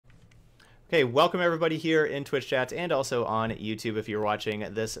Okay, welcome everybody here in Twitch chat and also on YouTube if you're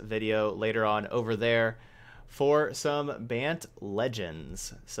watching this video later on over there for some Bant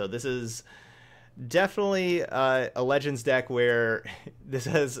Legends. So this is definitely a Legends deck where this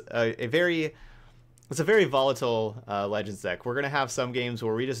has it's a very volatile Legends deck. We're going to have some games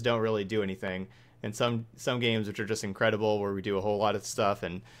where we just don't really do anything, and some games which are just incredible where we do a whole lot of stuff,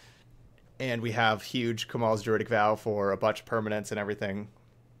 and we have huge Kamal's Druidic Vow for a bunch of permanents and everything.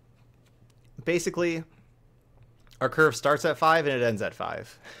 Basically, our curve starts at 5 and it ends at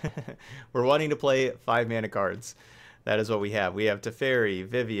 5. We're wanting to play 5 mana cards. That is what we have. We have Teferi,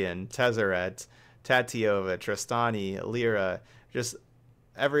 Vivian, Tezzeret, Tatyova, Tristani, Lyra, just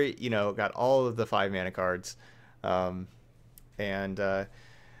every, got all of the 5 mana cards. So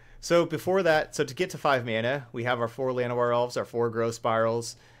before that, so to get to 5 mana, we have our 4 Llanowar Elves, our 4 Growth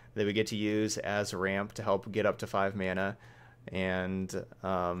Spirals that we get to use as ramp to help get up to 5 mana. And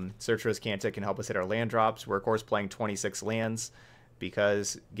Searcher's Cantic can help us hit our land drops. We're of course playing 26 lands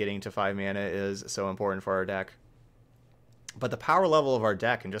because getting to 5 mana is so important for our deck. But the power level of our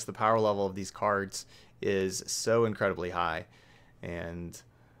deck and just the power level of these cards is so incredibly high. And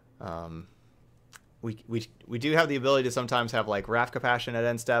we do have the ability to sometimes have like Wrath Compassion at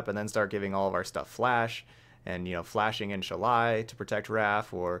end step and then start giving all of our stuff flash, and flashing in Shalai to protect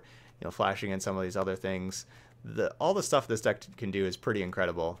Wrath, or flashing in some of these other things. All the stuff this deck can do is pretty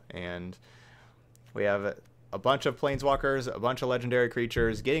incredible, and we have a bunch of planeswalkers, a bunch of legendary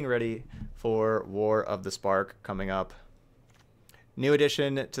creatures getting ready for War of the Spark coming up. New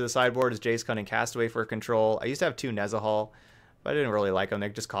addition to the sideboard is Jace Cunning Castaway for control. I used to have 2 Nezahal, but I didn't really like them. They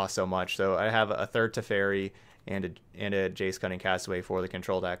just cost so much, so I have a 3rd Teferi and a Jace Cunning Castaway for the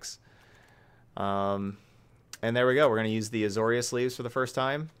control decks. And there we go. We're going to use the Azoria sleeves for the first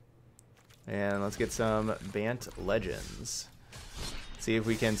time. And let's get some Bant Legends. See if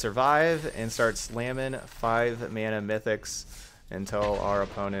we can survive and start slamming 5 mana mythics until our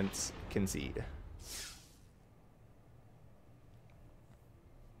opponents concede.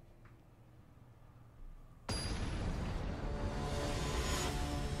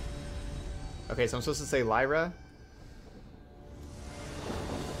 Okay, so I'm supposed to say Lyra.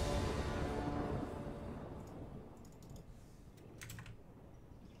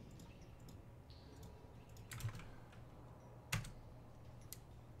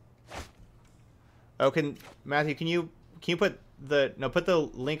 Oh, Matthew, can you put the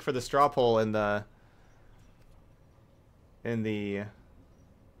link for the straw poll in the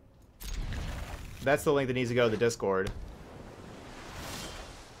that's the link that needs to go to the Discord.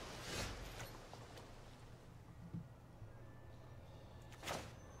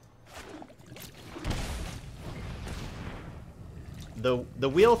 The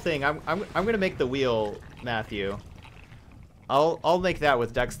wheel thing, I'm gonna make the wheel, Matthew. I'll make that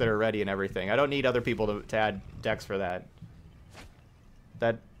with decks that are ready and everything. I don't need other people to add decks for that.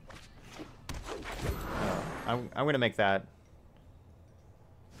 I'm gonna make that.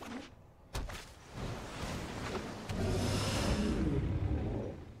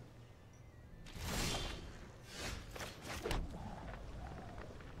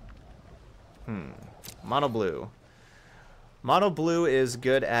 Mono blue. Mono blue is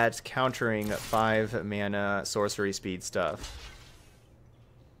good at countering 5 mana sorcery speed stuff.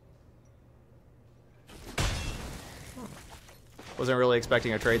 Wasn't really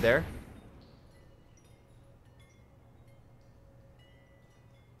expecting a trade there.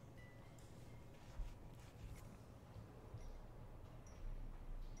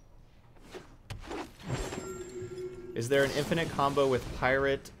 Is there an infinite combo with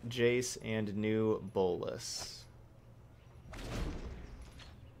Pirate, Jace, and new Bolus?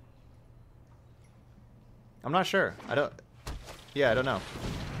 I'm not sure. I don't know.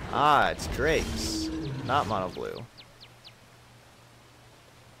 Ah, it's Drapes, not mono blue.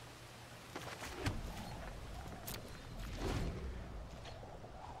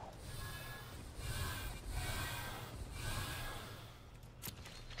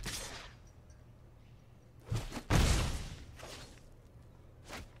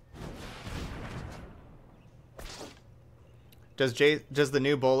 Does the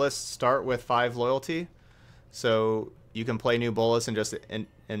new Bolus start with 5 loyalty? So you can play new Bolus and just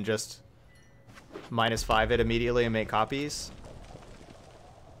 -5 it immediately and make copies.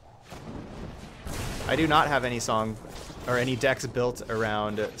 I do not have any song or any decks built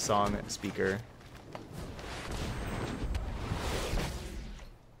around Song Speaker.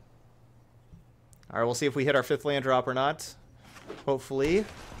 Alright, we'll see if we hit our 5th land drop or not. Hopefully. So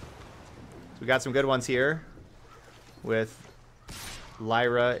we got some good ones here with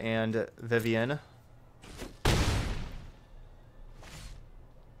Lyra and Vivian.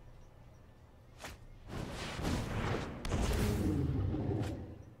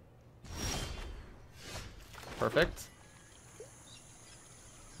 Perfect.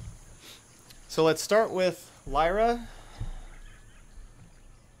 So let's start with Lyra.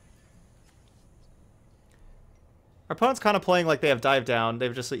 Our opponent's kind of playing like they have Dive Down.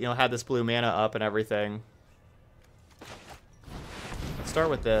 They've just, you know, had this blue mana up and everything. Let's start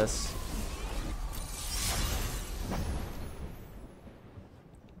with this.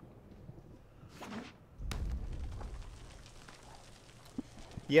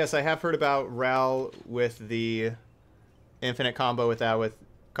 Yes, I have heard about Ral with the infinite combo with that, with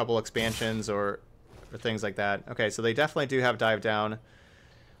a couple expansions or things like that. Okay, so they definitely do have Dive Down.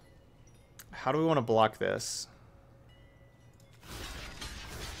 How do we want to block this?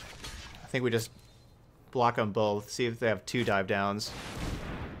 I think we just block them both. See if they have 2 Dive Downs.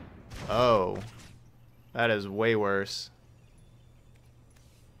 Oh. That is way worse.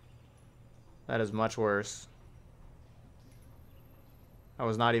 That is much worse. I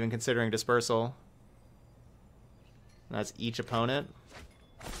was not even considering Dispersal. That's each opponent.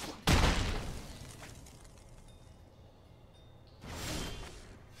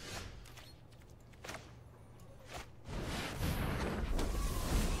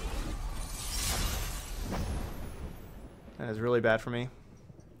 That is really bad for me.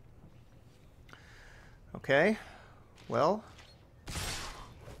 Okay. Well.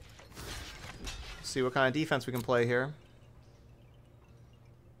 See what kind of defense we can play here.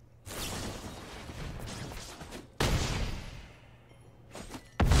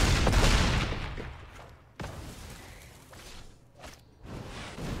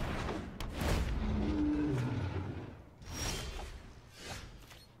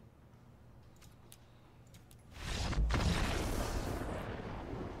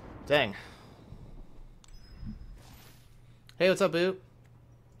 Dang. Hey, what's up, Boo?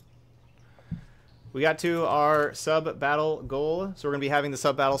 We got to our sub-battle goal, so we're going to be having the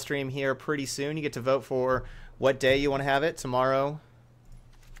sub-battle stream here pretty soon. You get to vote for what day you want to have it, tomorrow,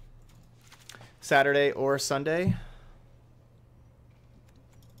 Saturday, or Sunday.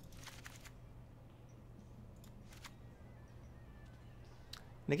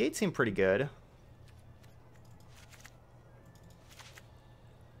 Negate seemed pretty good.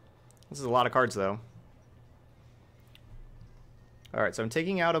 This is a lot of cards, though. Alright, so I'm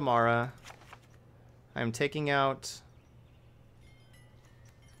taking out Amara. I'm taking out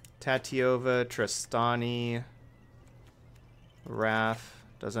Tatiova, Tristani, Raph.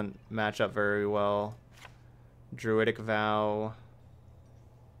 Doesn't match up very well. Druidic Vow.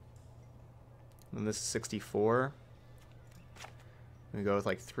 And this is 64. We go with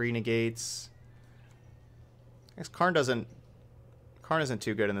like 3 negates. I guess Karn isn't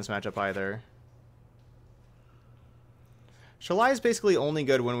too good in this matchup either. Shalai is basically only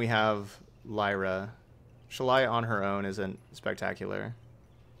good when we have Lyra. Shalai on her own isn't spectacular.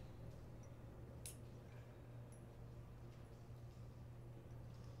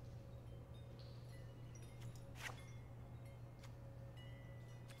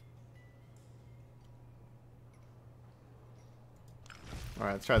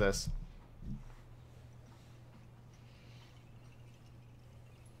 Alright, let's try this.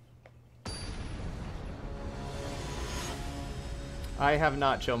 I have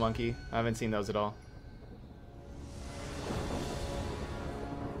not Chill Monkey. I haven't seen those at all.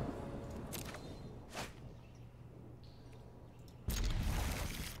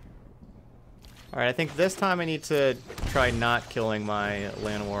 Alright, I think this time I need to try not killing my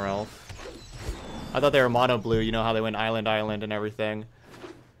Land War Elf. I thought they were mono blue, you know how they went island, island, and everything.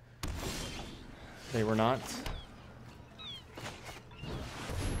 They were not.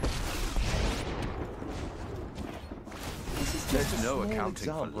 There's no accounting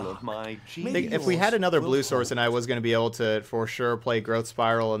for luck. My If we had another blue source and I was going to be able to for sure play Growth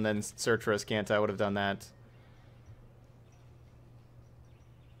Spiral and then search for Azcanta, I would have done that.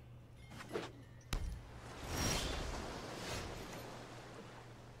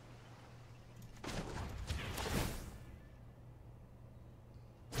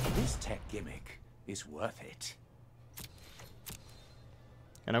 This tech gimmick is worth it.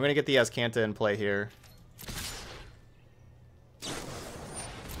 And I'm going to get the Azcanta in play here.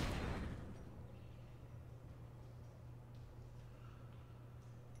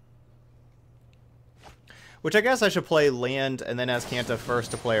 Which I guess I should play land and then Azcanta first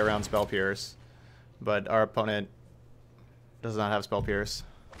to play around Spell Pierce. But our opponent does not have Spell Pierce.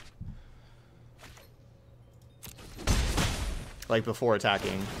 Like before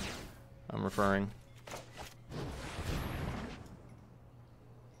attacking, I'm referring.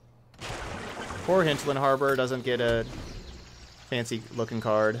 Poor Hinchland Harbor doesn't get a fancy looking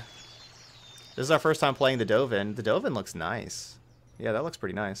card. This is our first time playing the Dovin. The Dovin looks nice. Yeah, that looks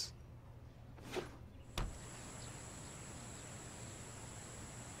pretty nice.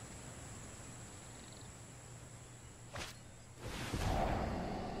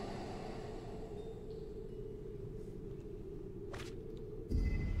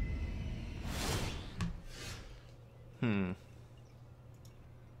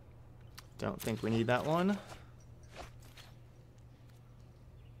 Don't think we need that one.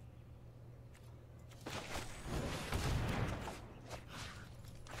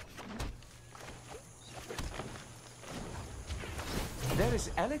 There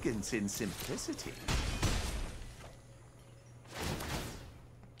is elegance in simplicity.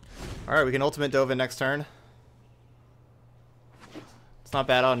 Alright, we can ultimate Dovin next turn. It's not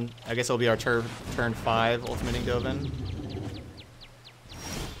bad on... I guess it'll be our turn 5 ultimating Dovin.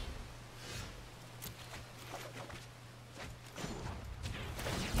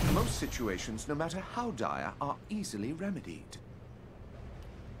 Most situations, no matter how dire, are easily remedied.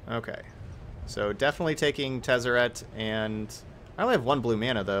 Okay. So definitely taking Tezzeret, and... I only have 1 blue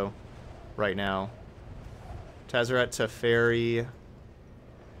mana, though, right now. Tezzeret to Fairy.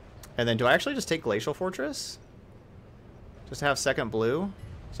 And then do I actually just take Glacial Fortress? Just to have second blue?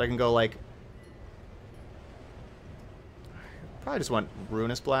 So I can go, like... Probably just want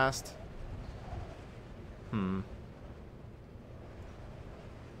Ruinous Blast. I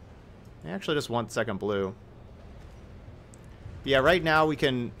actually just want second blue. Yeah, right now we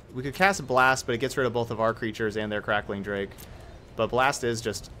could cast Blast, but it gets rid of both of our creatures and their Crackling Drake. But Blast is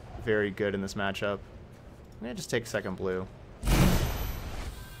just very good in this matchup. I'm gonna just take second blue.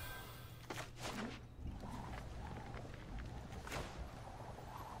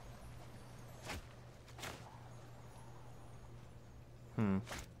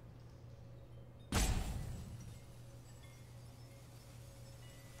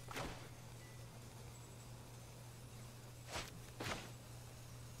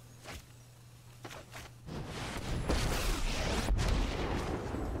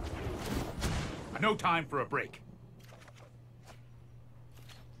 No time for a break.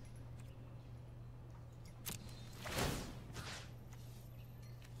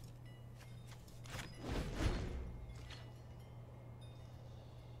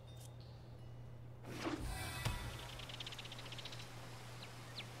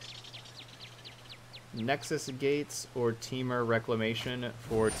 Nexus Gates or Teamer Reclamation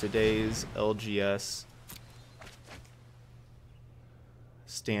for today's LGS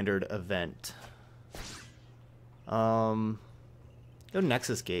standard event. Go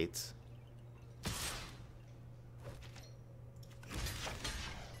Nexus Gates.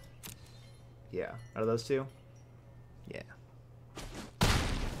 Yeah, out of those two? Yeah.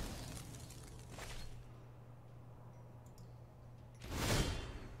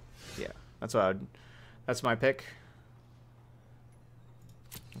 Yeah, that's my pick.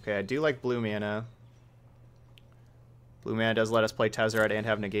 Okay, I do like blue mana. Blue mana does let us play Tezzeret and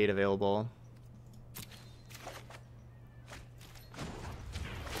have Negate available.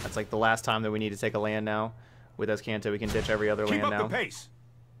 That's like the last time that we need to take a land now. With Escanta, we can ditch every other land now. Keep up the pace.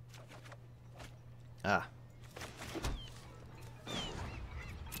 Ah.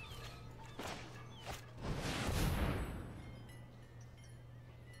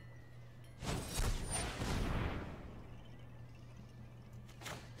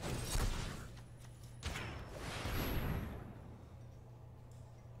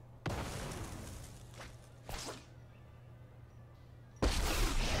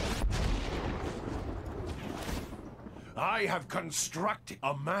 I have constructed.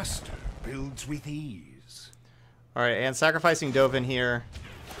 A master builds with ease. Alright, and sacrificing Dovin here.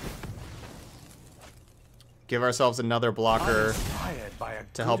 Give ourselves another blocker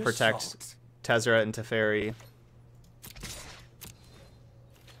to help protect Tezzeret and Teferi.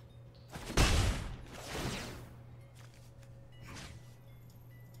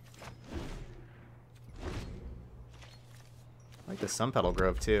 I like the Sunpetal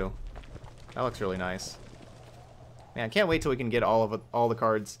Grove too. That looks really nice. Man, I can't wait till we can get all the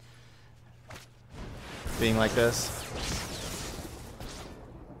cards being like this.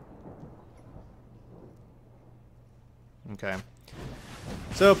 Okay.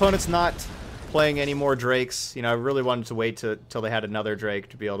 So opponent's not playing any more Drakes. You know, I really wanted to wait till they had another Drake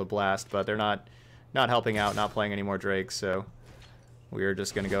to be able to blast, but they're not helping out, not playing any more Drakes, so we're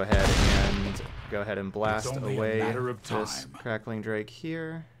just gonna go ahead and blast away this Crackling Drake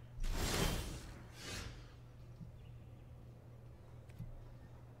here.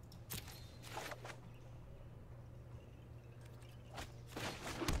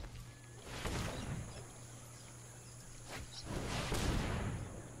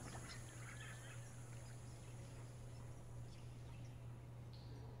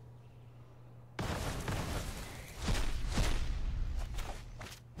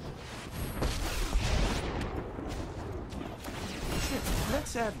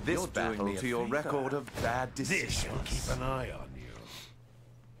 Let's add this battle to your record of bad decisions. This will keep an eye on you.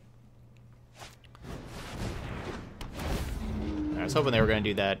 I was hoping they were going to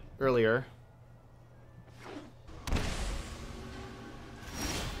do that earlier.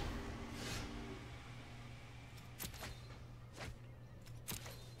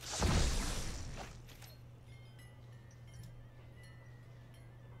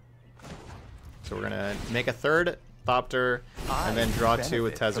 So we're going to make a third Thopter and then draw 2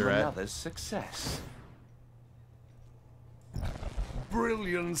 with Tezzeret. Another success.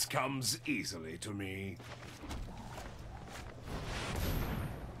 Brilliance comes easily to me.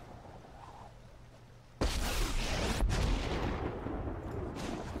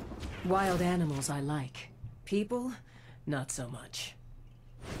 Wild animals I like. People, not so much.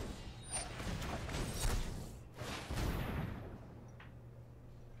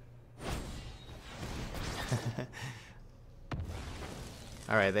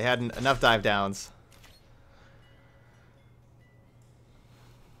 Alright, they had enough dive downs.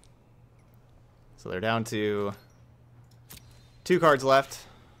 So they're down to 2 cards left.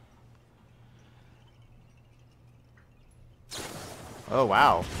 Oh,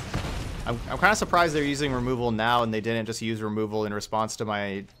 wow. I'm kind of surprised they're using removal now and they didn't just use removal in response to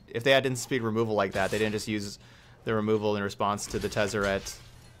my... If they had instant speed removal like that, they didn't just use the removal in response to the Tezzeret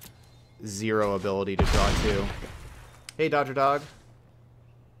 0 ability to draw 2. Hey, Dodger Dog.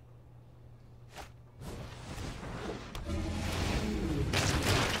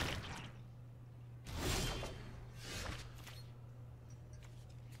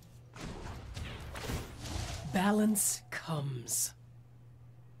 Balance comes.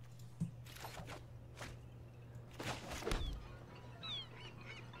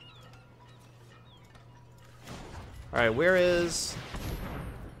 Alright, where is...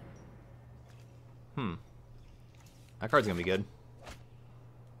 That card's gonna be good.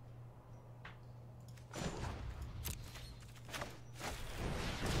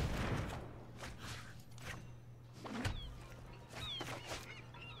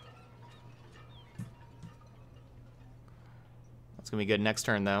 That's gonna be good next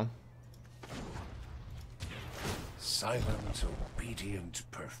turn, though. Silent, obedient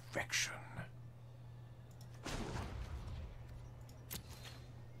perfection.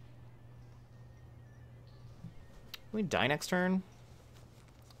 Can we die next turn?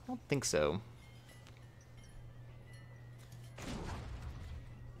 I don't think so.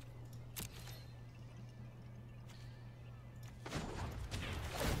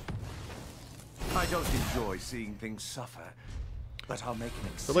 I don't enjoy seeing things suffer, but I'll make an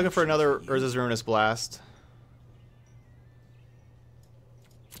exception. We're looking for another Urza's Ruinous Blast.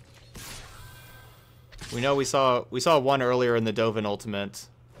 We know we saw one earlier in the Dovin Ultimate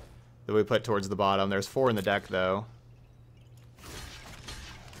that we put towards the bottom. There's 4 in the deck, though.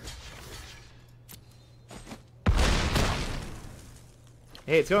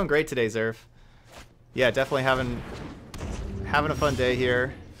 Hey, it's going great today, Zerf. Yeah, definitely having a fun day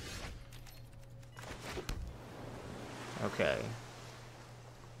here. Okay.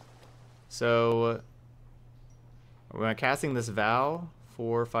 So we're casting this Vow.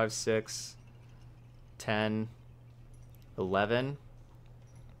 4, 5, 6, 10, 11.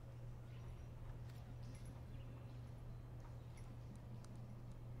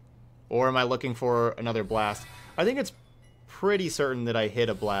 Or am I looking for another blast? I think it's pretty certain that I hit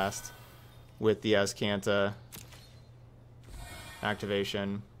a blast with the Azcanta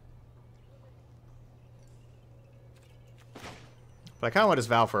activation. But I kind of want to just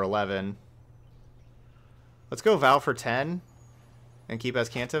Vow for 11. Let's go Vow for 10 and keep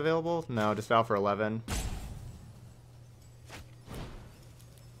Azcanta available? No, just Vow for 11.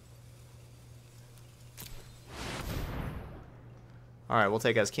 Alright, we'll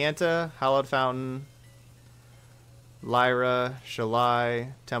take Azcanta, Hallowed Fountain, Lyra,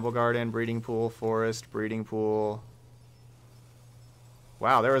 Shalai, Temple Garden, Breeding Pool, Forest, Breeding Pool.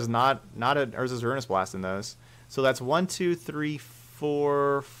 Wow, there was not an Urza's Ruinous Blast in those. So that's 1, 2, 3,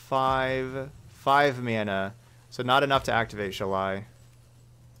 4, 5 mana. So not enough to activate Shalai.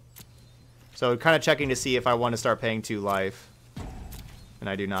 So kind of checking to see if I want to start paying 2 life. And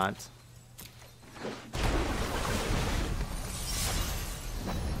I do not.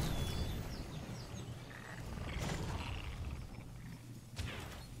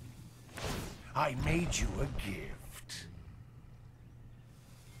 I made you a gift.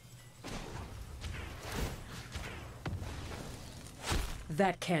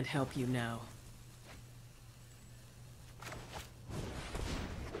 That can't help you now.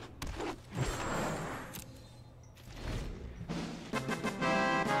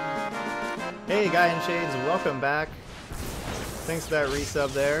 Hey, Guy in Shades, welcome back. Thanks for that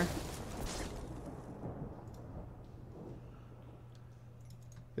resub there.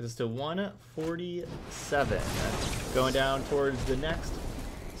 It is to 147. going down towards the next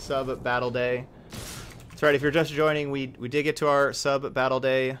sub battle day. That's right, if you're just joining, we did get to our sub battle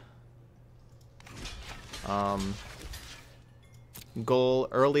day goal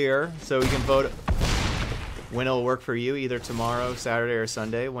earlier, so you can vote when it'll work for you, either tomorrow, Saturday, or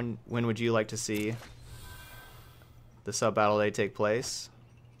Sunday. When would you like to see the sub battle day take place?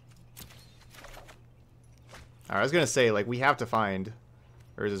 Alright, I was gonna say, like, we have to find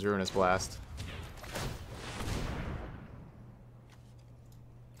Urza's Ruinous Blast.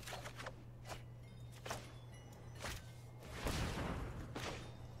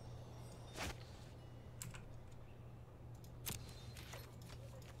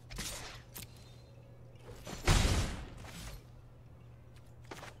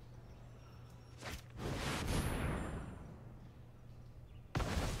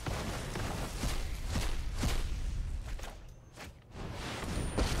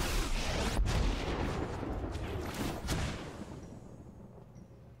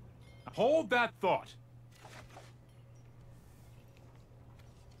 Hold that thought.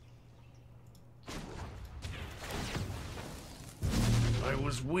 I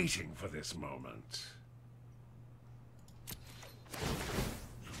was waiting for this moment.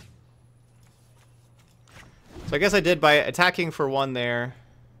 So I guess I did by attacking for 1 there.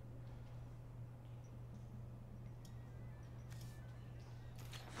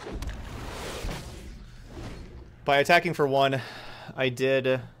 By attacking for 1, I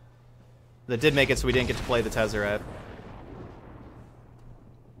did... That did make it so we didn't get to play the Tezzeret.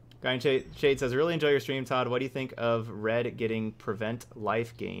 Guy in Shade says, really enjoy your stream, Todd. What do you think of red getting prevent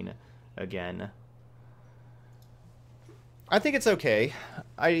life gain again? I think it's okay.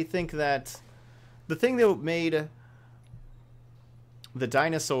 I think that the thing that made the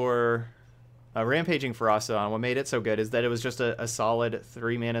dinosaur rampaging Ferocidon, what made it so good is that it was just a solid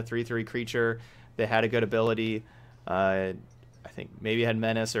 3-mana, 3/3 creature that had a good ability. I think maybe it had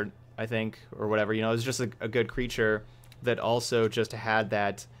Menace or whatever. You know, it was just a good creature that also just had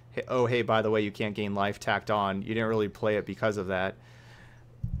that, oh, hey, by the way, you can't gain life tacked on. You didn't really play it because of that.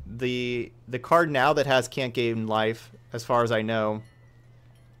 The card now that has can't gain life, as far as I know,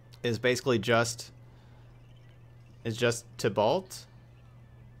 is basically just Tibalt.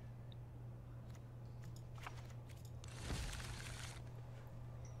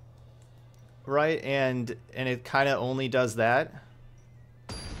 Right, and it kind of only does that.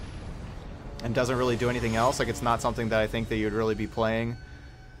 And doesn't really do anything else. Like, it's not something that I think that you'd really be playing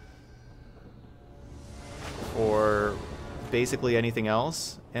or basically anything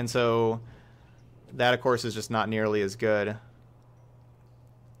else. And so that, of course, is just not nearly as good.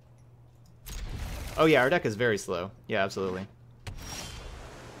 Oh yeah, our deck is very slow. Yeah, absolutely.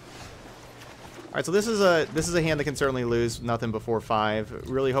 All right, so this is a hand that can certainly lose nothing before 5.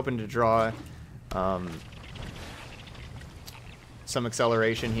 Really hoping to draw some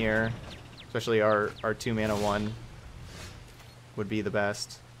acceleration here. Especially our 2-mana 1 would be the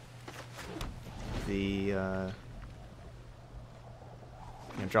best. The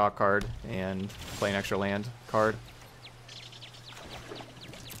draw a card and play an extra land card.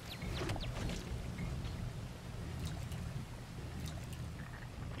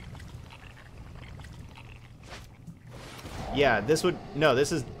 Yeah, this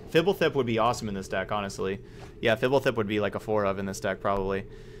is Fibblethip would be awesome in this deck, honestly. Yeah, Fibblethip would be like a 4 of in this deck probably.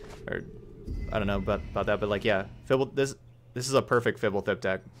 Or I don't know about that, but like, yeah, this is a perfect Fibblethip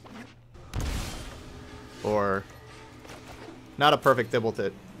deck. Or not a perfect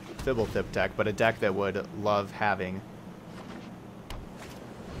Fibblethip deck, but a deck that would love having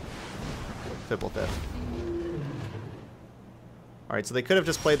Fibblethip. Alright, so they could have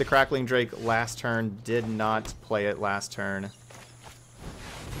just played the Crackling Drake last turn, did not play it last turn.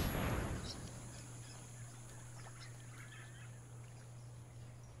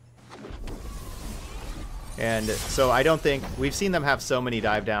 And so I don't think... We've seen them have so many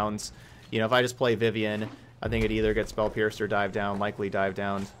dive downs. You know, if I just play Vivian, I think it either gets Spell Pierced or dive down, likely dive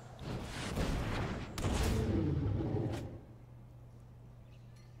down.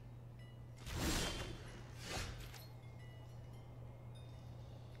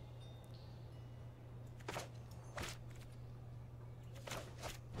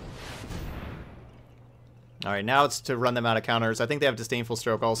 Alright, now it's to run them out of counters. I think they have Disdainful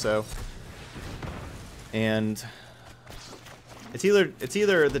Stroke also. And it's either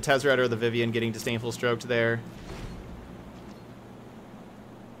the Tezzeret or the Vivian getting Disdainful Stroked there.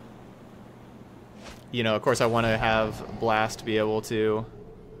 You know, of course I want to have Blast be able to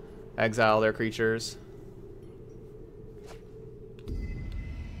exile their creatures.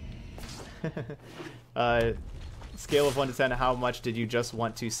 Scale of 1 to 10, how much did you just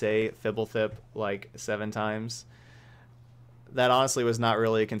want to say Fibblethip like 7 times? that honestly was not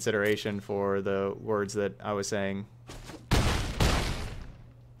really a consideration for the words that I was saying.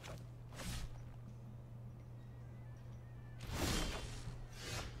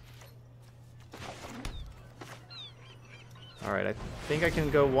 Alright, I think I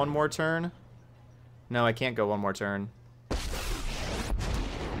can go one more turn. No, I can't go one more turn.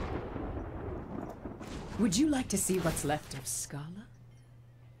 Would you like to see what's left of Scala?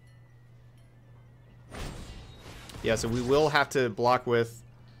 Yeah, so we will have to block with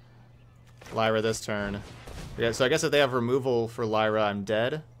Lyra this turn. Yeah, so I guess if they have removal for Lyra, I'm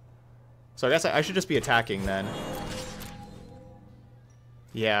dead. So I guess I should just be attacking then.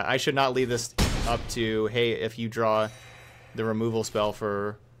 Yeah, I should not leave this up to, hey, if you draw the removal spell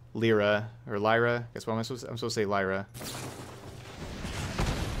for Lyra, or Lyra. Guess what I'm supposed to say Lyra.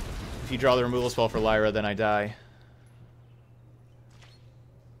 If you draw the removal spell for Lyra, then I die.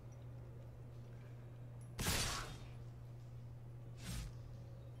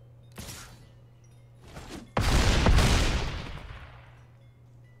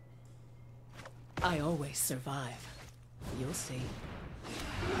 I always survive. You'll see.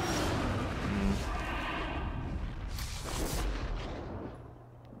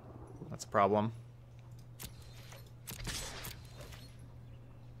 That's a problem.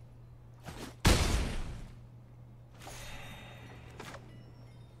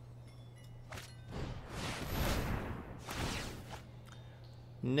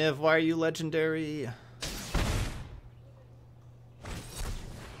 Niv, why are you legendary?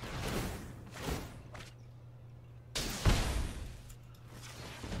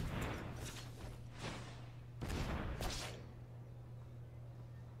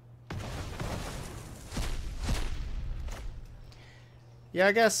 Yeah,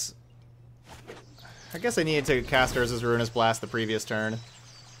 I guess I needed to cast Urza's Ruinous Blast the previous turn.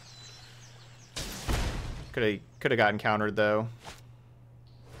 Could have gotten countered though.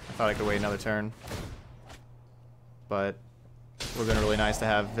 I thought I could wait another turn. But it would have been really nice to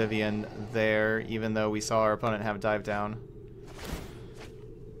have Vivian there, even though we saw our opponent have dive down.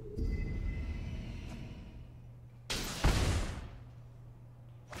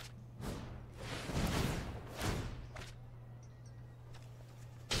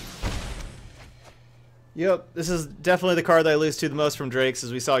 Yep, this is definitely the card that I lose to the most from Drakes,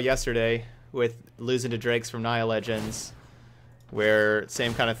 as we saw yesterday with losing to Drakes from Naya Legends, where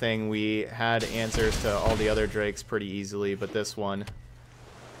same kind of thing, we had answers to all the other Drakes pretty easily, but this one,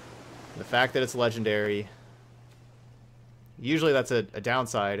 the fact that it's legendary, usually that's a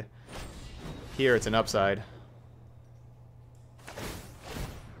downside. Here it's an upside.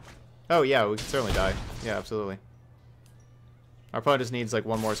 Oh yeah, we can certainly die. Yeah, absolutely. Our opponent just needs like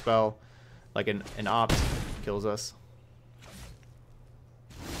one more spell. Like an opt kills us.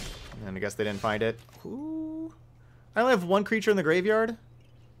 And I guess they didn't find it. Ooh. I only have one creature in the graveyard?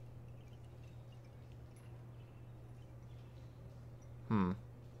 Hmm.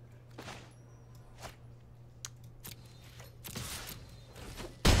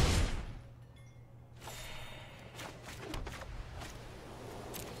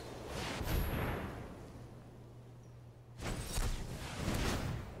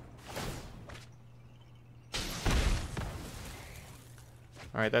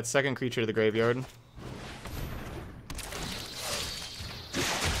 Alright, that's second creature to the graveyard.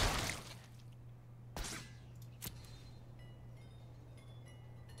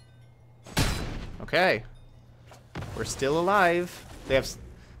 Okay. We're still alive. They have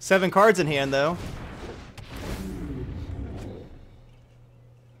 7 cards in hand, though.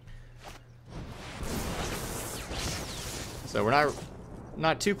 So we're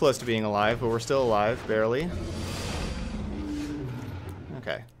not too close to being alive, but we're still alive, barely.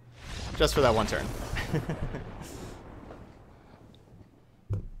 Okay. Just for that one turn.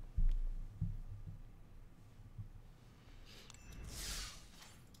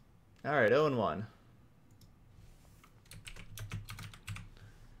 Alright, 0-1.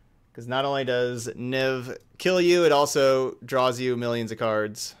 Because not only does Niv kill you, it also draws you millions of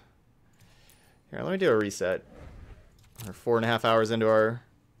cards. Here, let me do a reset. We're 4.5 hours into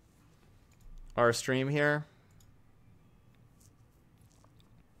our stream here.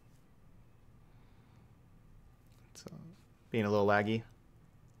 Being a little laggy.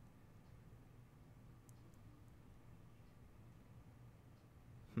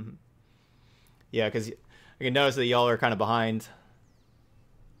 Yeah, because I can notice that y'all are kind of behind.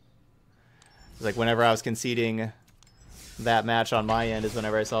 It's like whenever I was conceding that match on my end is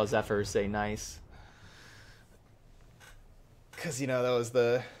whenever I saw Zephyr say nice. Because, you know, that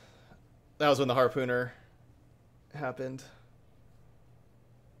was when the Harpooner happened.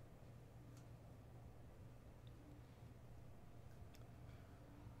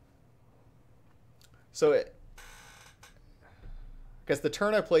 So I guess the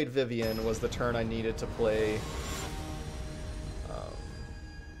turn I played Vivian was the turn I needed to play.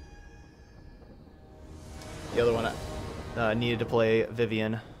 The other one I needed to play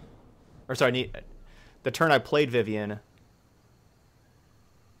Vivian. Or sorry, the turn I played Vivian.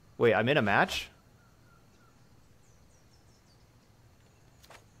 Wait, I'm in a match?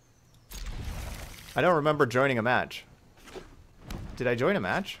 I don't remember joining a match. Did I join a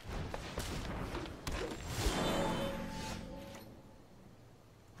match?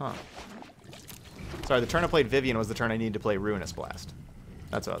 Huh. Sorry, the turn I played Vivian was the turn I needed to play Ruinous Blast.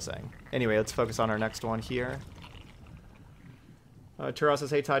 That's what I was saying. Anyway, let's focus on our next one here. Turo says,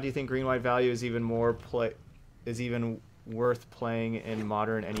 "Hey Todd, do you think green-white value is even worth playing in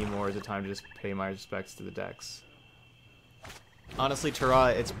Modern anymore? Is it time to just pay my respects to the decks?" Honestly,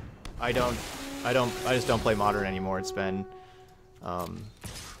 Tara, I just don't play Modern anymore. It's been, you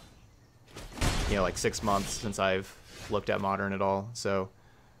know, like 6 months since I've looked at Modern at all. So,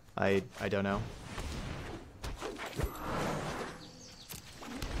 I don't know.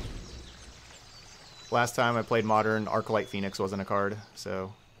 Last time I played Modern, Arclight Phoenix wasn't a card,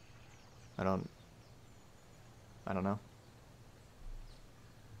 so I don't know.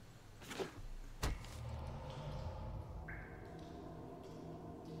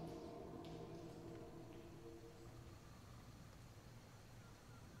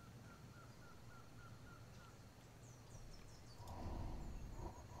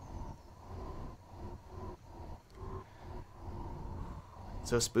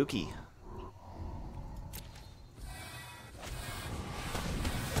 So spooky.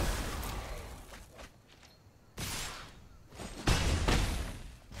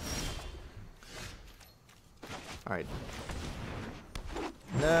 Alright.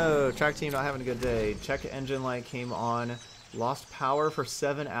 No, track team not having a good day. Check engine light came on. Lost power for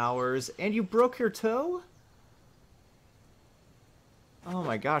 7 hours. And you broke your toe? Oh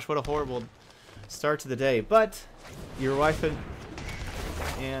my gosh, what a horrible start to the day. But your wife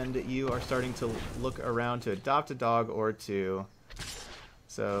and you are starting to look around to adopt a dog or two.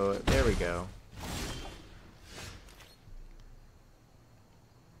 So there we go.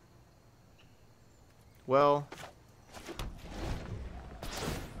 Well,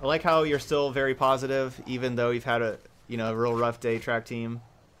 I like how you're still very positive, even though you've had a real rough day, track team.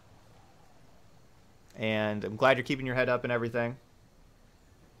 And I'm glad you're keeping your head up and everything.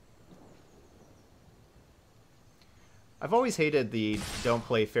 I've always hated the don't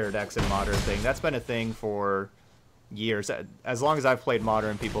play fair decks in Modern thing. That's been a thing for years. As long as I've played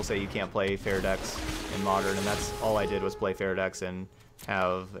Modern, people say you can't play fair decks in Modern, and that's all I did was play fair decks and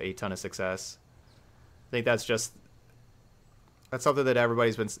have a ton of success. I think that's something that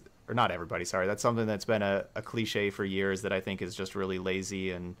everybody's been, or not everybody, sorry, that's something that's been a cliche for years that I think is just really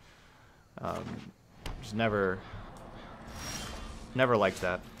lazy and just never liked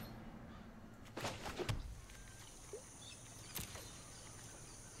that.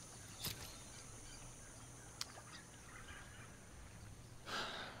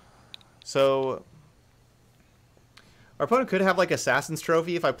 So our opponent could have like Assassin's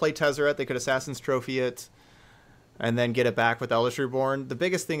Trophy. If I play Tezzeret, they could Assassin's Trophy it and then get it back with Eldritch Reborn. The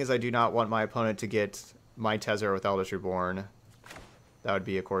biggest thing is I do not want my opponent to get my Tezzeret with Eldritch Reborn. That would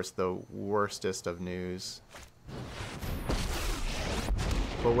be, of course, the worstest of news.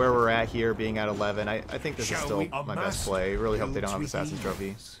 But where we're at here, being at 11, I think this is still my best play. Really hope they don't have Assassin's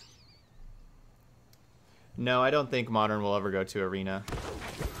Trophy. No, I don't think Modern will ever go to Arena.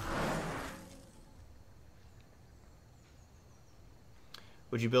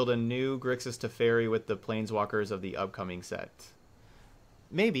 Would you build a new Grixis Teferi with the Planeswalkers of the upcoming set?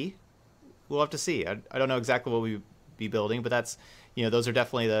 Maybe. We'll have to see. I don't know exactly what we'd be building, but that's, those are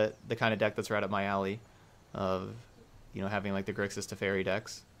definitely the kind of deck that's right up my alley of, having like the Grixis Teferi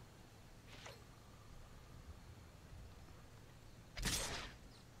decks.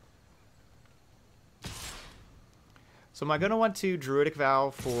 So am I going to want to Druidic Vow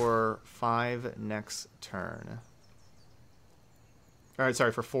for 5 next turn? Alright,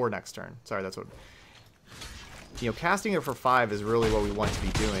 sorry, for 4 next turn. Sorry, that's what... casting it for 5 is really what we want to be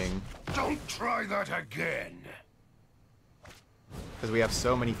doing. Don't try that again! Because we have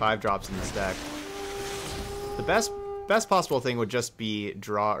so many 5-drops in this deck. The best possible thing would just be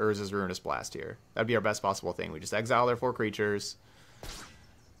draw Urza's Ruinous Blast here. That'd be our best possible thing. We just exile their 4 creatures.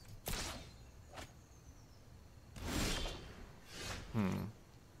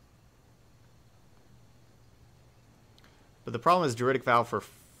 But the problem is Druidic Vow for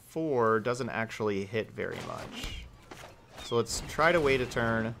 4 doesn't actually hit very much. So let's try to wait a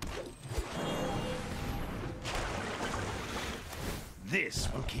turn.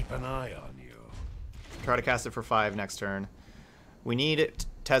 This will keep an eye on you. try to cast it for 5 next turn. We need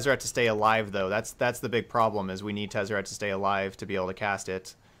Tezzeret to stay alive, though. That's the big problem, is we need Tezzeret to stay alive to be able to cast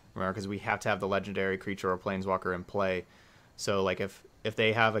it. Remember, because we have to have the legendary creature or planeswalker in play. So, like, if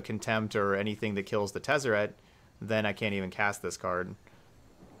they have a Contempt or anything that kills the Tezzeret, then I can't even cast this card.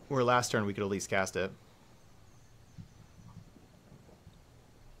 Where last turn we could at least cast it.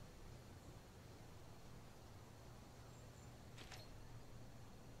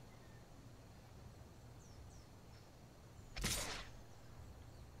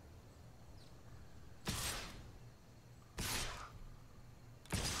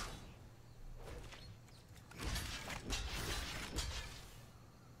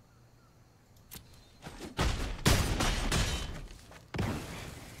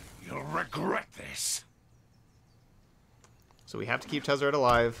 Regret this. So we have to keep Tezzeret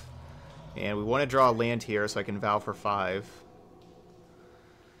alive, and we want to draw a land here so I can vow for 5.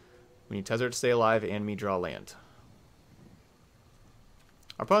 We need Tezzeret to stay alive and me draw land.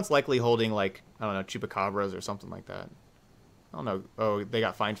 Our opponent's likely holding, like, I don't know, Chupacabras or something like that. I don't know. Oh, they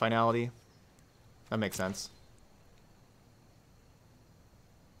got Find Finality? That makes sense.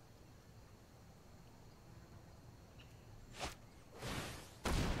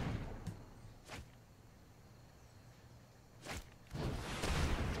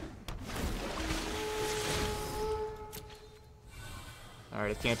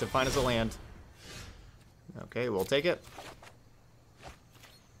 Alright, it can't define as a land. Okay, we'll take it.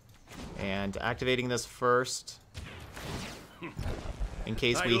 And activating this first, in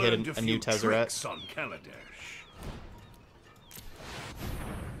case we hit a new Tezzeret.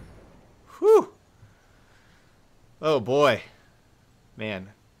 Whew! Oh boy. Man,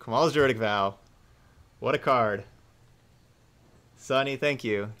 Kamal's Druidic Vow. What a card. Sonny, thank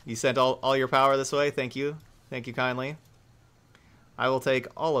you. You sent all your power this way? Thank you. Thank you kindly. I will take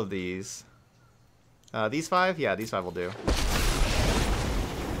all of these. These 5? Yeah, these 5 will do.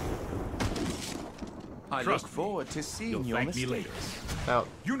 I look forward to seeing your mistakes. Oh,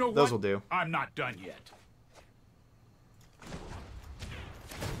 You know those what? will do. I'm not done yet.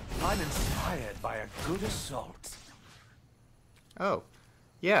 I'm inspired by a good assault. Oh,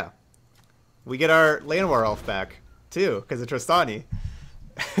 yeah. We get our Llanowar Elf back, too, because of Tristani.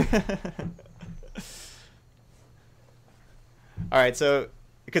 Alright, so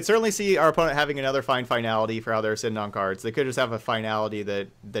you could certainly see our opponent having another Find Finality for how they're sitting on cards. They could just have a Finality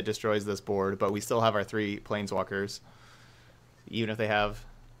that destroys this board, but we still have our 3 Planeswalkers, even if they have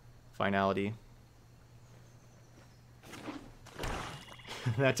Finality.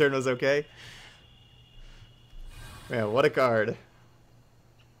 That turn was okay? Man, what a card.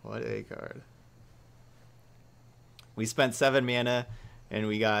 What a card. We spent 7 mana, and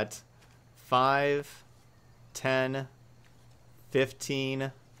we got 5, 10...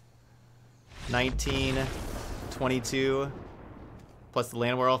 15, 19, 22, plus the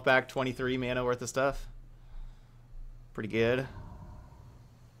Llanowar Elf back, 23 mana worth of stuff. Pretty good.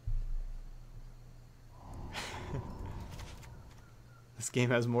 This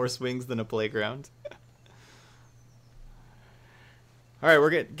game has more swings than a playground. Alright,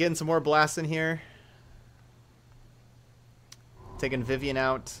 we're getting some more blasts in here. Taking Vivian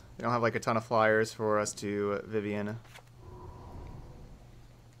out. They don't have like a ton of flyers for us to Vivian.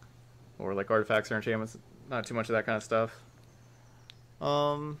 Or like artifacts or enchantments. Not too much of that kind of stuff. We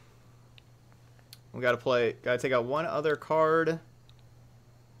gotta take out one other card.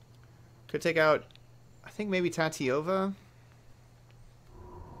 Could take out, I think maybe Tatiova.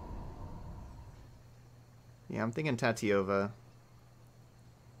 Yeah, I'm thinking Tatiova. I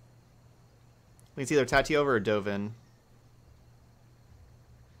think it's either Tatiova or Dovin.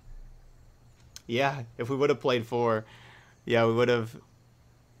 Yeah, if we would have played 4, yeah, we would have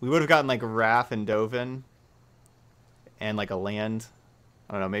gotten like Wrath and Dovin and like a land.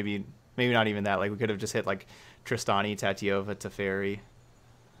 I don't know, maybe not even that. Like we could have just hit like Tristani, Tatiova, Teferi.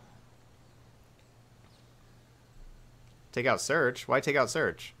 Take out Search? Why take out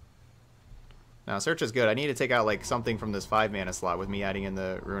Search? Now Search is good. I need to take out like something from this 5 mana slot with me adding in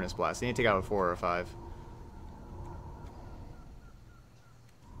the Ruinous Blast. I need to take out a 4 or a 5.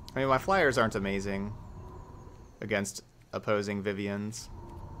 I mean, my flyers aren't amazing against opposing Vivians.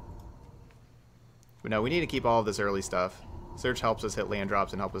 But no, we need to keep all of this early stuff. Search helps us hit land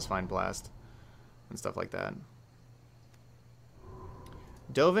drops and help us find Blast and stuff like that.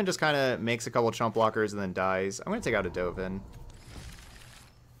 Dovin just kind of makes a couple chump blockers and then dies. I'm going to take out a Dovin.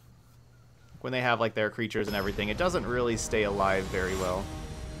 When they have like their creatures and everything, it doesn't really stay alive very well.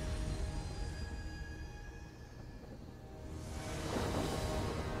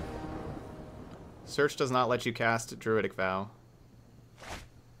 Search does not let you cast Druidic Vow.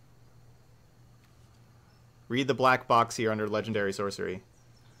 Read the black box here under Legendary Sorcery.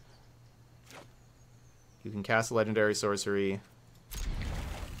 You can cast a Legendary Sorcery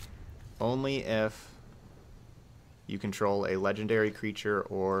only if you control a legendary creature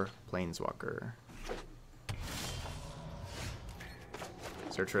or planeswalker.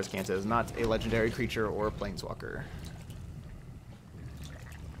 Search Riscanta is not a legendary creature or planeswalker.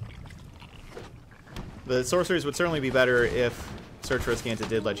 The sorceries would certainly be better if Search Riscanta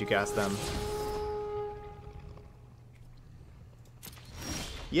did let you cast them.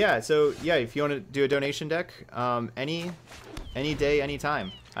 Yeah, so yeah, if you want to do a donation deck, any day, any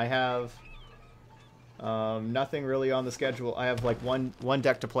time. I have nothing really on the schedule. I have like one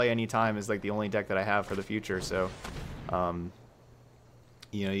deck to play anytime is like the only deck that I have for the future. So,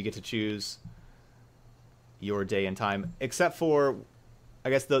 you know, you get to choose your day and time, except for,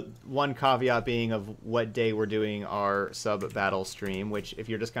 I guess the one caveat being of what day we're doing our sub battle stream. Which, if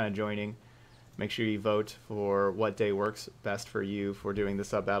you're just kind of joining, make sure you vote for what day works best for you for doing the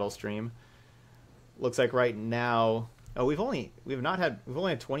sub battle stream. Looks like right now, oh, we've only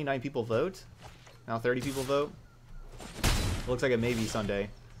had 29 people vote. Now 30 people vote. Looks like it may be Sunday.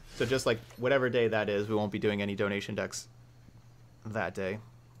 So just like whatever day that is, we won't be doing any donation decks that day.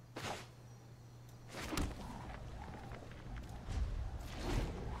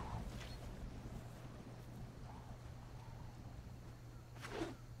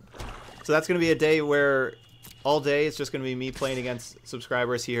 So that's going to be a day where all day it's just going to be me playing against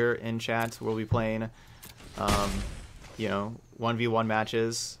subscribers here in chat. We'll be playing, you know, 1v1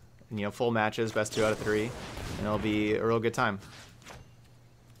 matches, and, you know, full matches, best 2 out of 3, and it'll be a real good time.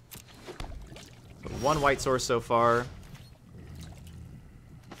 So 1 white source so far.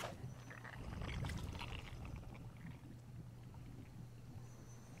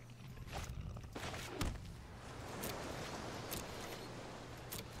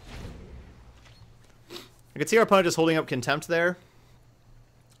 I can see our opponent just holding up Contempt there.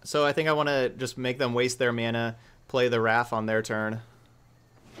 So I think I want to just make them waste their mana, play the Wrath on their turn.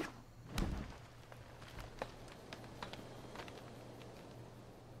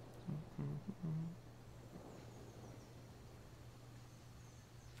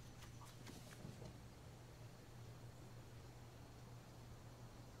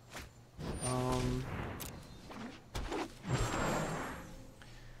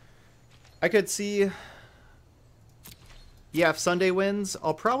 I could see... Yeah, if Sunday wins,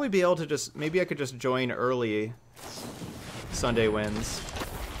 I'll probably be able to just... Maybe I could just join early Sunday wins.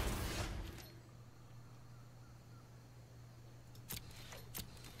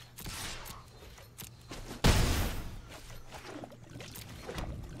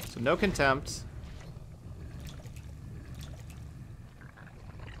 So no Contempt.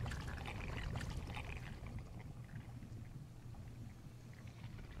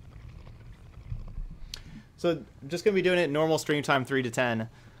 So I'm just going to be doing it normal stream time 3 to 10,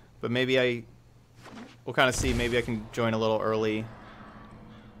 but maybe we'll kind of see, maybe I can join a little early,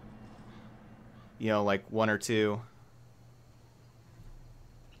 you know, like 1 or 2.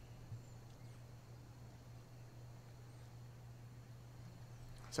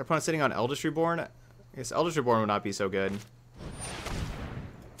 Is our opponent sitting on Eldritch Reborn? I guess Eldritch Reborn would not be so good.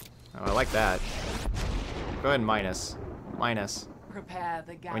 Oh, I like that. Go ahead and minus. Minus. Prepare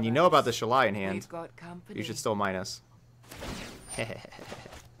the When you know about the Shalai in hand, got company. you should still minus.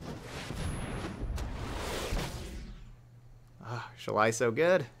 Ah, Shalai so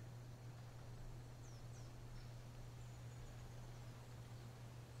good.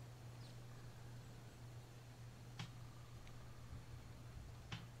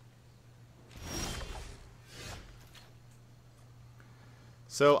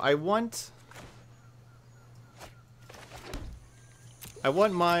 So I want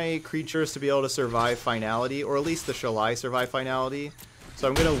my creatures to be able to survive finality, or at least the Shalai survive finality. So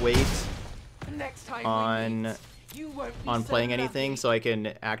I'm gonna wait on playing anything so I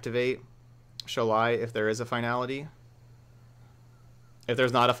can activate Shalai if there is a finality. If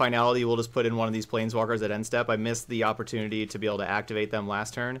there's not a finality, we'll just put in one of these planeswalkers at end step. I missed the opportunity to be able to activate them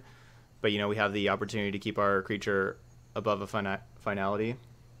last turn, but you know, we have the opportunity to keep our creature above a finality.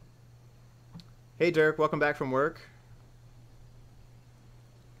 Hey Dirk, welcome back from work.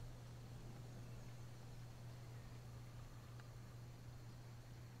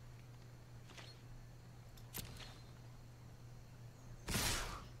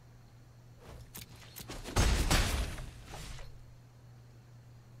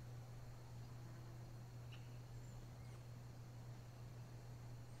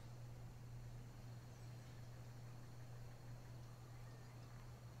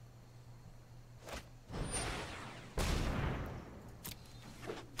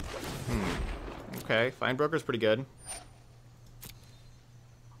 Okay, Fine Broker's pretty good.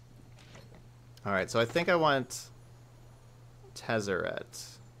 Alright, so I think I want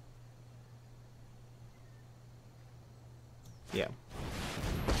Tezzeret. Yeah.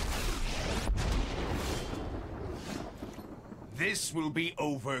 This will be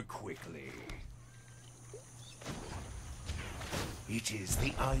over quickly. It is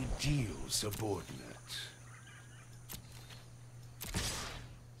the ideal subordinate.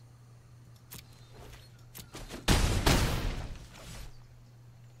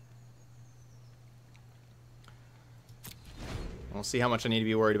 We'll see how much I need to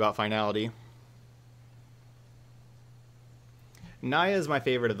be worried about finality. Naya is my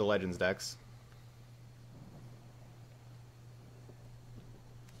favorite of the Legends decks.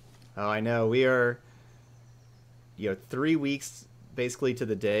 Oh, I know. We are, 3 weeks basically to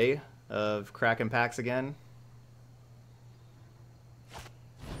the day of cracking packs again.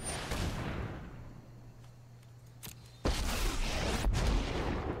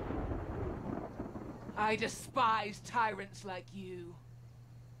 I despise tyrants like you.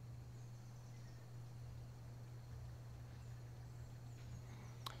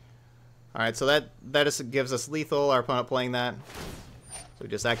 Alright, so that just gives us lethal, our opponent playing that. So we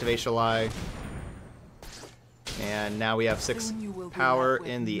just activate Shalai. And now we have 6 power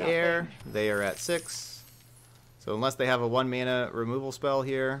in the air. They are at 6. So unless they have a 1 mana removal spell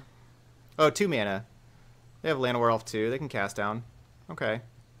here. Oh, 2 mana. They have Llanowar Elf too. They can cast down. Okay.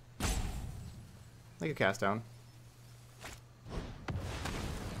 They can cast down.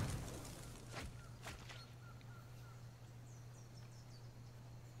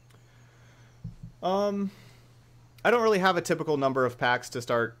 I don't really have a typical number of packs to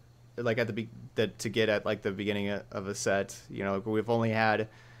start, like at to get at like the beginning of a set. We've only had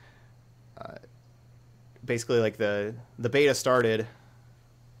basically like the beta started,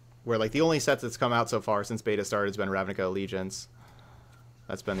 where like the only sets that's come out so far since beta started has been Ravnica Allegiance.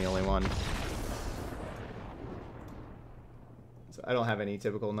 That's been the only one. So I don't have any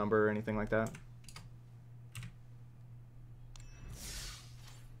typical number or anything like that.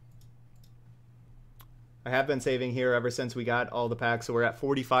 I have been saving here ever since we got all the packs, so we're at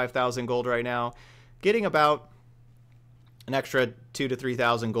 45,000 gold right now, getting about an extra 2,000 to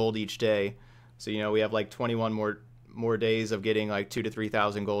 3,000 gold each day. So we have like 21 more days of getting like 2,000 to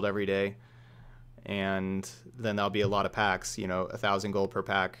 3,000 gold every day, and then that'll be a lot of packs. 1,000 gold per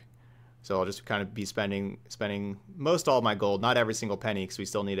pack. So I'll just kind of be spending most all my gold, not every single penny, because we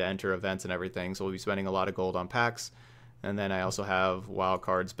still need to enter events and everything. So we'll be spending a lot of gold on packs, and then I also have wild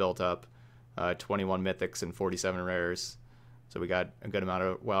cards built up. 21 mythics and 47 rares. So we got a good amount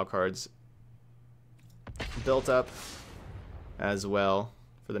of wild cards built up as well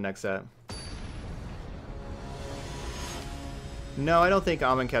for the next set. No, I don't think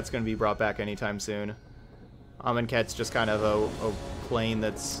Amonkhet's going to be brought back anytime soon. Amonkhet's just kind of a plane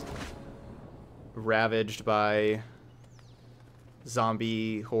that's ravaged by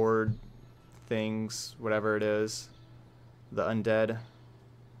zombie horde things, whatever it is. The undead.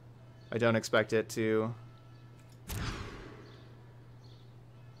 I don't expect it to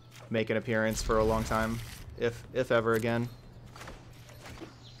make an appearance for a long time, if ever again.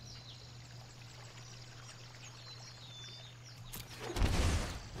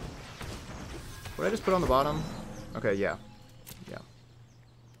 What did I just put on the bottom? Okay, yeah. Yeah.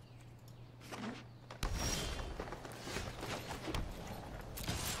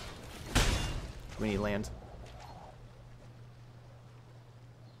 We need land.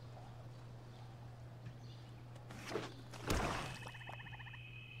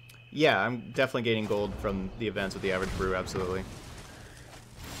 Yeah, I'm definitely gaining gold from the events with the average brew, absolutely.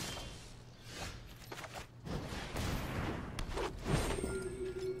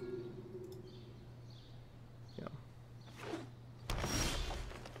 Yeah.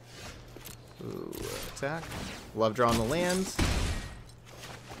 Ooh, attack. Love drawing the lands.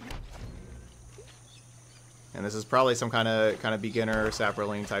 And this is probably some kind of beginner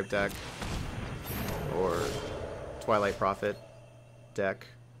Saproling type deck, or Twilight Prophet deck.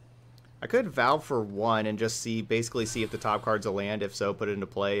 I could Valve for 1 and just basically see if the top card's a land. If so, put it into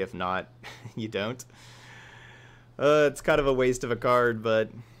play. If not, you don't. It's kind of a waste of a card,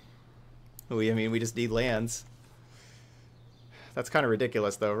 but we just need lands. That's kind of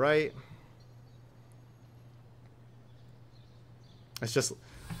ridiculous, though, right? It's just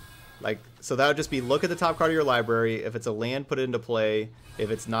like, so that would just be look at the top card of your library. If it's a land, put it into play. If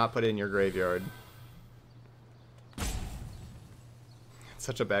it's not, put it in your graveyard.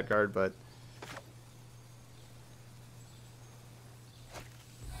 Such a bad card, but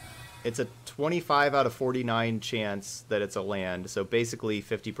it's a 25 out of 49 chance that it's a land, so basically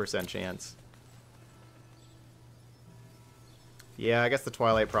 50% chance. Yeah, I guess the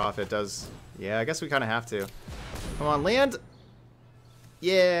Twilight Prophet does... Yeah, I guess we kind of have to. Come on, land!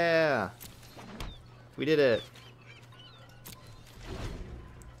 Yeah! We did it.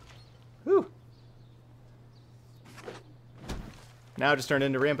 Whew. Now it just turned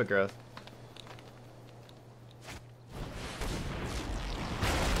into rampant growth.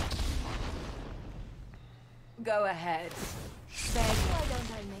 Go ahead. Beg, why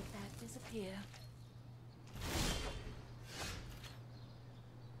don't I make that disappear?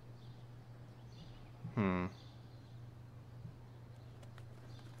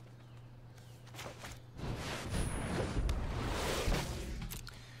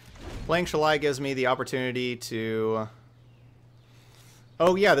 Playing Shalai gives me the opportunity to...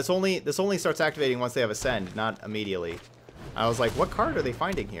 Oh yeah, this only starts activating once they have Ascend, not immediately. I was like, what card are they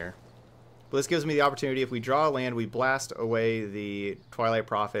finding here? But this gives me the opportunity, if we draw a land, we blast away the Twilight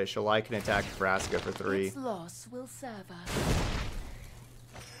Prophet, Shalai can attack Vraska for 3. Its loss will serve us.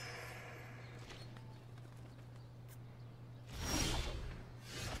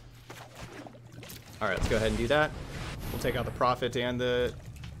 Alright, let's go ahead and do that. We'll take out the Prophet and the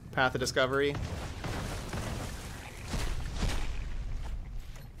Path of Discovery.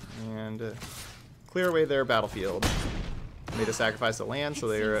 And clear away their battlefield. Made a sacrifice of land, so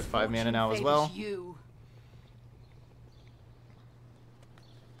they're at 5 mana now as well.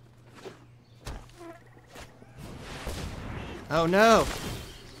 Oh no!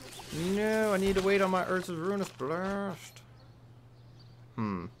 No, I need to wait on my Urza's Ruinous Blast.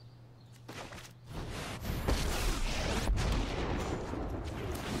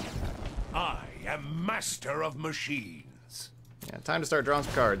 I am master of machines. Yeah, time to start drawing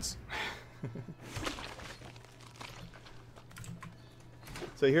some cards.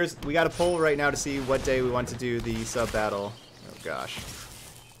 So we got a poll right now to see what day we want to do the sub battle. Oh gosh.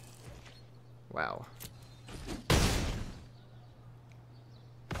 Wow.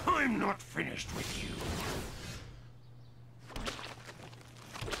 I'm not finished with you.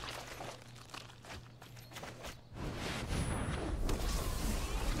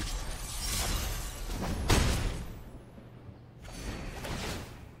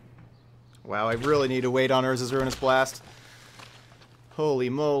 Wow, I really need to wait on Urza's Ruinous Blast. Holy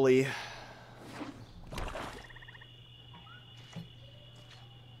moly.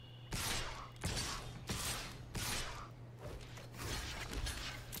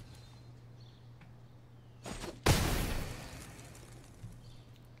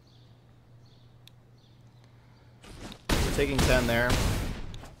 We're taking 10 there.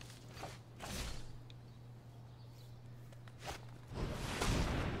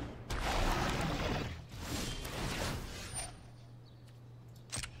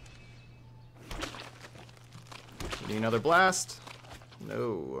 Need another blast?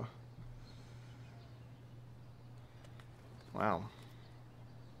 No. Wow.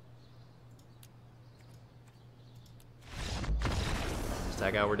 Just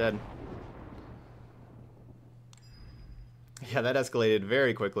tag out, we're dead. Yeah, that escalated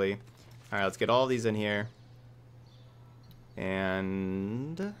very quickly. Alright, let's get all these in here.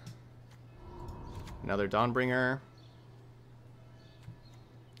 And... another Dawnbringer.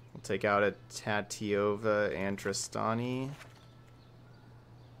 We'll take out a Tatiova and Tristani.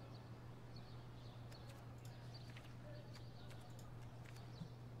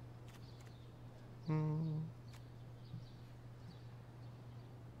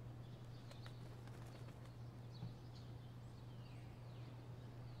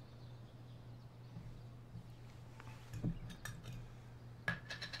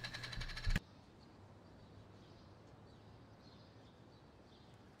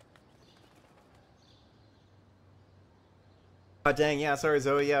 Oh, dang, yeah, sorry,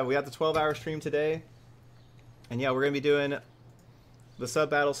 Zoe. Yeah, we got the 12-hour stream today. And yeah, we're going to be doing the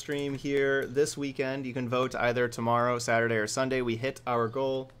sub-battle stream here this weekend. You can vote either tomorrow, Saturday, or Sunday. We hit our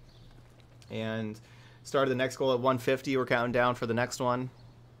goal and started the next goal at 150. We're counting down for the next one.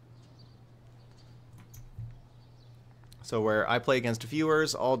 So where I play against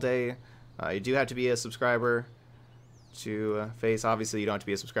viewers all day, you do have to be a subscriber to face. Obviously, you don't have to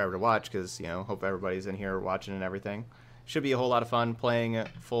be a subscriber to watch because, you know, hope everybody's in here watching and everything. Should be a whole lot of fun playing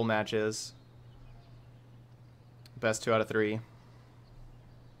full matches. Best 2 out of 3.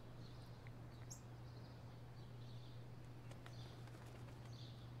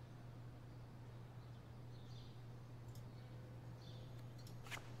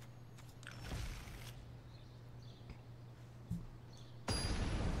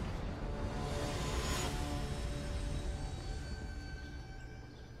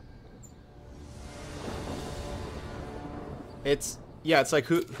 It's like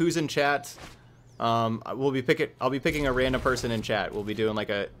who's in chat. I'll be picking a random person in chat. We'll be doing like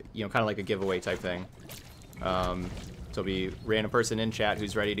a, you know, kind of like a giveaway type thing. So it'll be random person in chat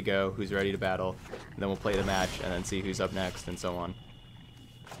who's ready to go, who's ready to battle, and then we'll play the match and then see who's up next and so on.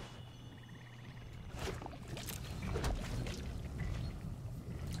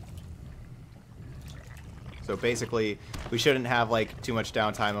 So basically, we shouldn't have like too much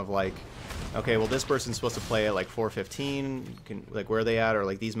downtime of like, okay, well this person's supposed to play at like 4:15. Like where are they at? Or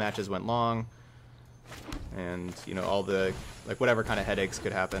like these matches went long, and you know all the like whatever kind of headaches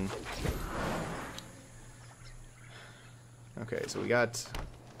could happen. Okay, so we got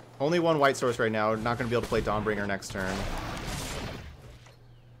only one white source right now. Not going to be able to play Dawnbringer next turn.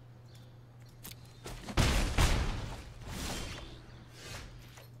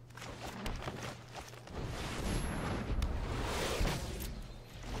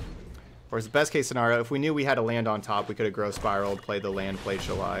 Whereas the best case scenario, if we knew we had a land on top, we could have Growth Spiraled, played the land, played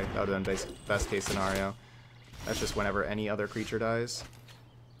Shalai. That would have been best case scenario. That's just whenever any other creature dies.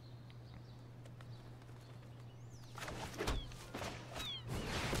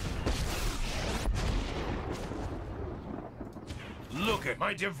 Look at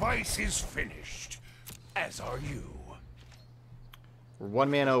my device is finished, as are you. We're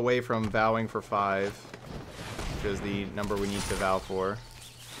 1 mana away from vowing for 5, which is the number we need to vow for.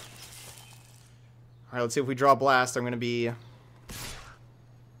 Alright, let's see if we draw Blast. I'm going to be...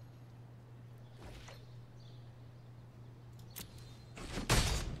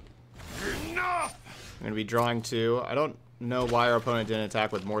 Enough! I'm going to be drawing 2. I don't know why our opponent didn't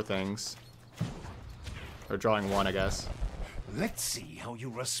attack with more things. Or drawing 1, I guess. Let's see how you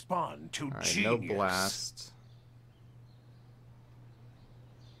respond to Alright, genius. no Blast.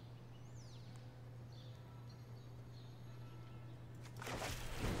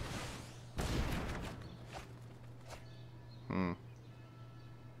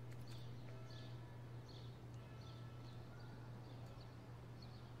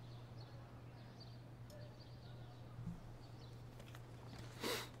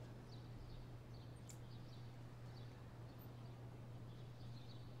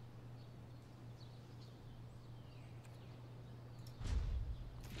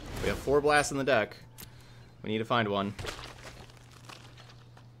 We have 4 blasts in the deck. We need to find one.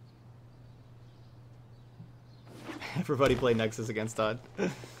 Everybody play Nexus against Todd.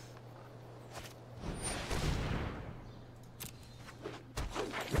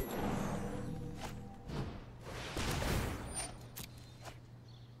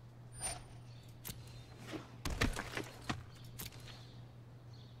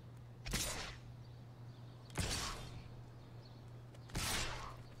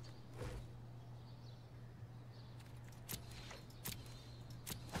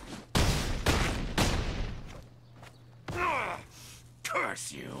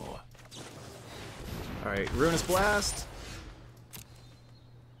 Curse you! Alright, Ruinous Blast.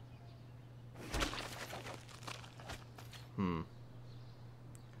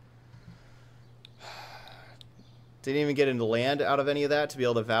 Didn't even get into land out of any of that to be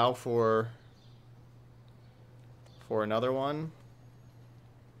able to vow for another one.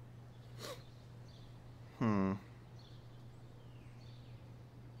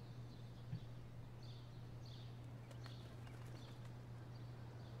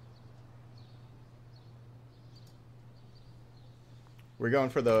 We're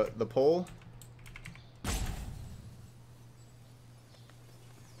going for the pull.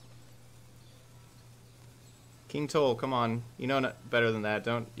 King Toll, come on. You know better than that.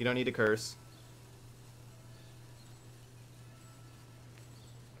 You don't need to curse.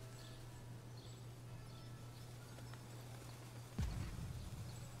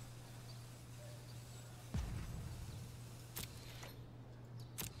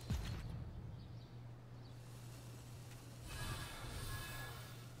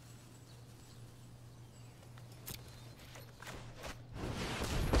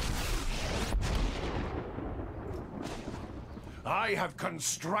 I have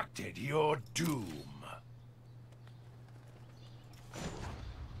constructed your doom.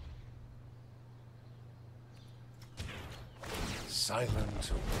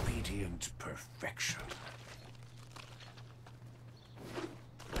 Silent, obedient perfection.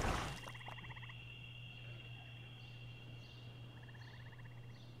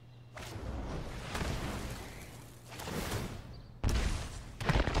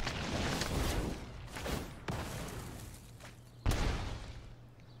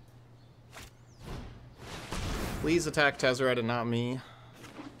 Please attack Tezzeret and not me.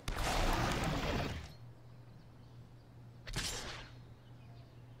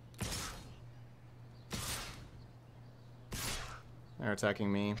 They're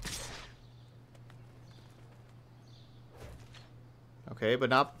attacking me. Okay,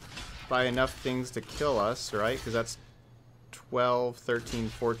 but not by enough things to kill us, right? Because that's 12, 13,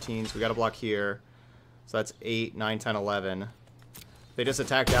 14, so we got to block here. So that's 8, 9, 10, 11. If they just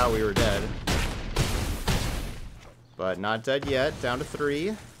attacked out, we were dead. But not dead yet. Down to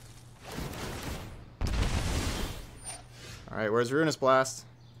 3. Alright, where's Ruinous Blast?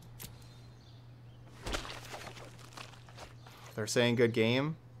 They're saying good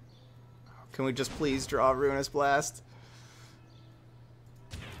game. Can we just please draw Ruinous Blast?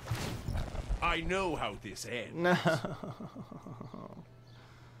 I know how this ends. No.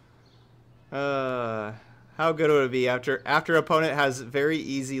 How good would it be after opponent has very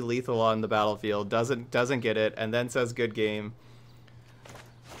easy lethal on the battlefield, doesn't get it, and then says good game,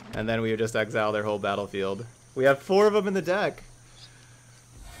 and then we would just exile their whole battlefield. We have 4 of them in the deck.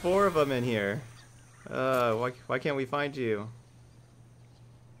 4 of them in here. Why can't we find you?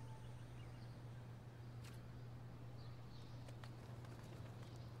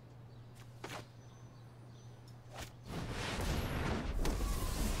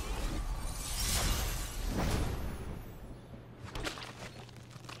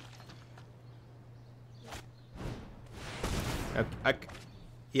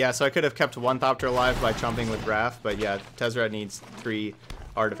 Yeah, so I could have kept one Thopter alive by chumping with Wrath, but yeah, Tezzeret needs 3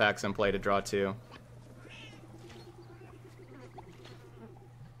 artifacts in play to draw 2.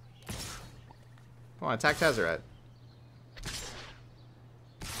 Come on, attack Tezzeret.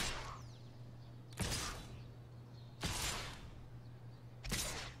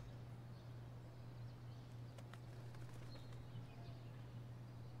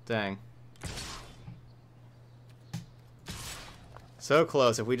 Dang. So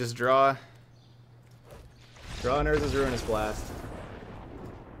close. If we just draw Urza's Ruinous Blast.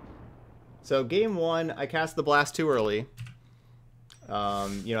 So game 1, I cast the blast too early.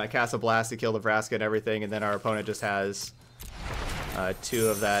 You know, I cast a blast to kill the Vraska and everything, and then our opponent just has 2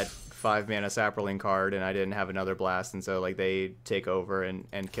 of that 5-mana Saproling card, and I didn't have another blast, and so like they take over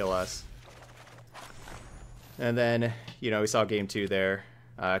and kill us. And then, you know, we saw game 2 there.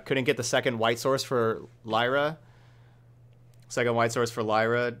 Couldn't get the second white source for Lyra. Second white source for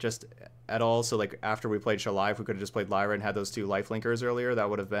Lyra just at all. So like after we played Shalai, if we could have just played Lyra and had those 2 lifelinkers earlier, that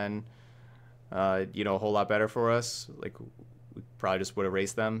would have been, you know, a whole lot better for us. Like we probably just would have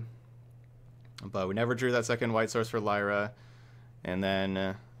raced them. But we never drew that second white source for Lyra. And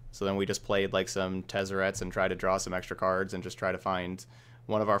then, so then we just played like some Tezzerets and tried to draw some extra cards and just try to find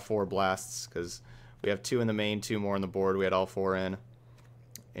one of our 4 blasts. Because we have 2 in the main, 2 more on the board. We had all 4 in.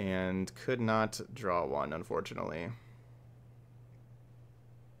 And could not draw one, unfortunately.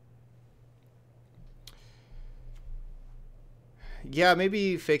 Yeah,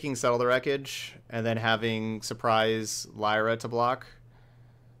 maybe faking Settle the Wreckage and then having surprise Lyra to block.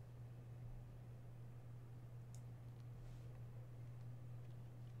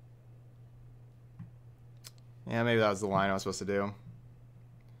 Yeah, maybe that was the line I was supposed to do.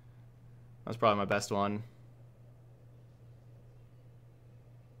 That was probably my best one.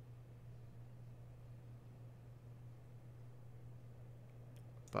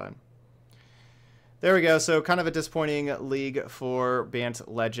 But there we go. So kind of a disappointing league for Bant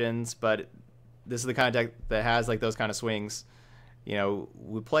Legends, but this is the kind of deck that has like those kind of swings. You know,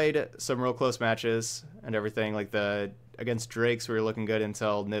 we played some real close matches and everything. Like against Drakes, we were looking good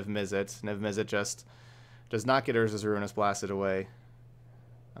until Niv Mizzet. Niv Mizzet just does not get Urza's Ruinous blasted away.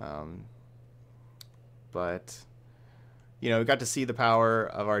 But you know, we got to see the power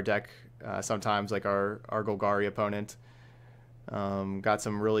of our deck sometimes, like our Golgari opponent. Got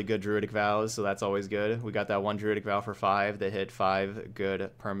some really good Druidic Vows, so that's always good. We got that one Druidic Vow for 5 that hit 5 good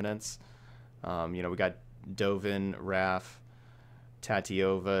permanents. You know, we got Dovin, Raph,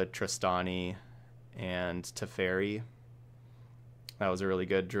 Tatiova, Tristani, and Teferi. That was a really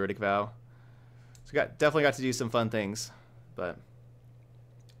good Druidic Vow. So definitely got to do some fun things, but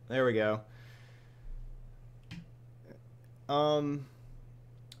there we go.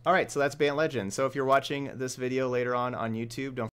 All right, so that's Bant Legends. So if you're watching this video later on YouTube, don't